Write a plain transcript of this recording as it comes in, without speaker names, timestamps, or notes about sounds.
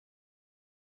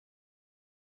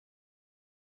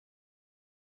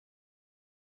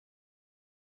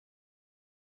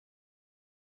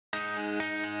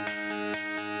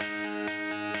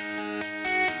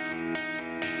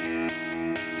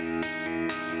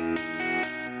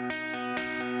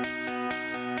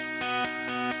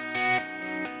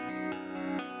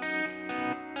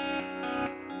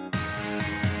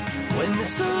the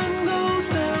sun goes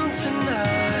down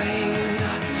tonight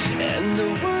and the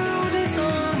world is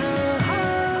on a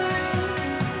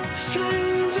high,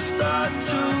 flames will start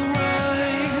to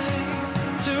rise,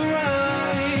 to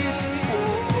rise.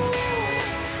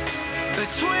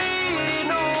 Between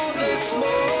all the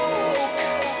smoke,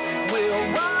 we'll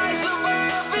rise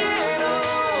above it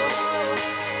all.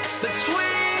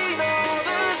 Between all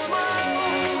the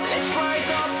smoke, let's rise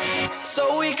up so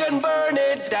we can burn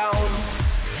it down.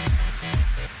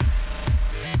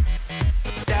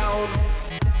 Down,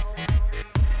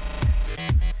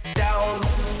 down,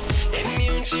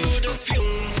 immune to the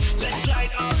fumes. Let's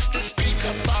light up the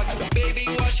speaker box. Baby,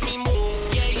 watch me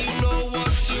move. Yeah, you know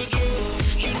what to do.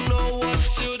 You know what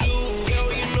to do. Girl,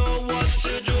 you know what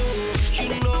to do. You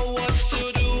know what to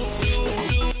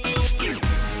do.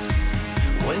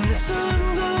 When the sun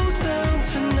goes down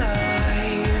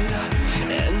tonight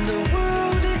and the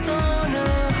world is on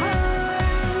a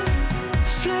high,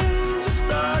 flames will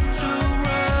start to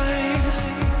rise,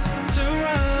 to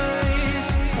rise.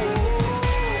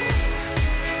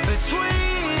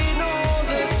 Between all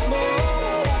the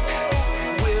smoke,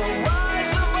 we'll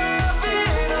rise above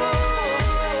it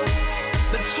all.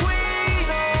 Between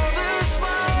all the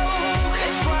smoke,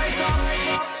 let's rise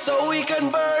up so we can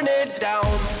burn it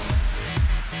down.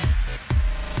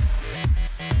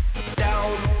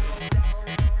 Down,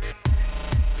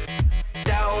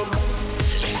 down.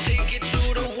 Let's take it to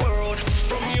the world,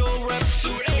 from Europe to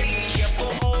Asia,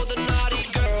 for all the naughty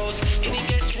girls. Can you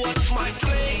guess what's my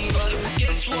flavor?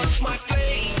 Guess what's my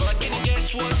flavor? Can you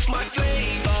guess what's my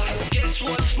flavor? Guess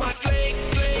what's my flavor?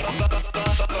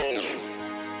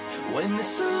 When the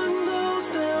sun goes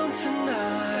down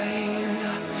tonight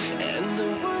and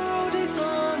the world is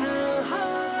on a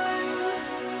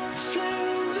high,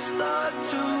 flames will start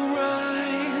to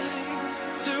rise,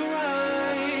 to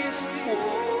rise.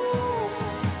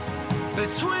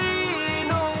 Between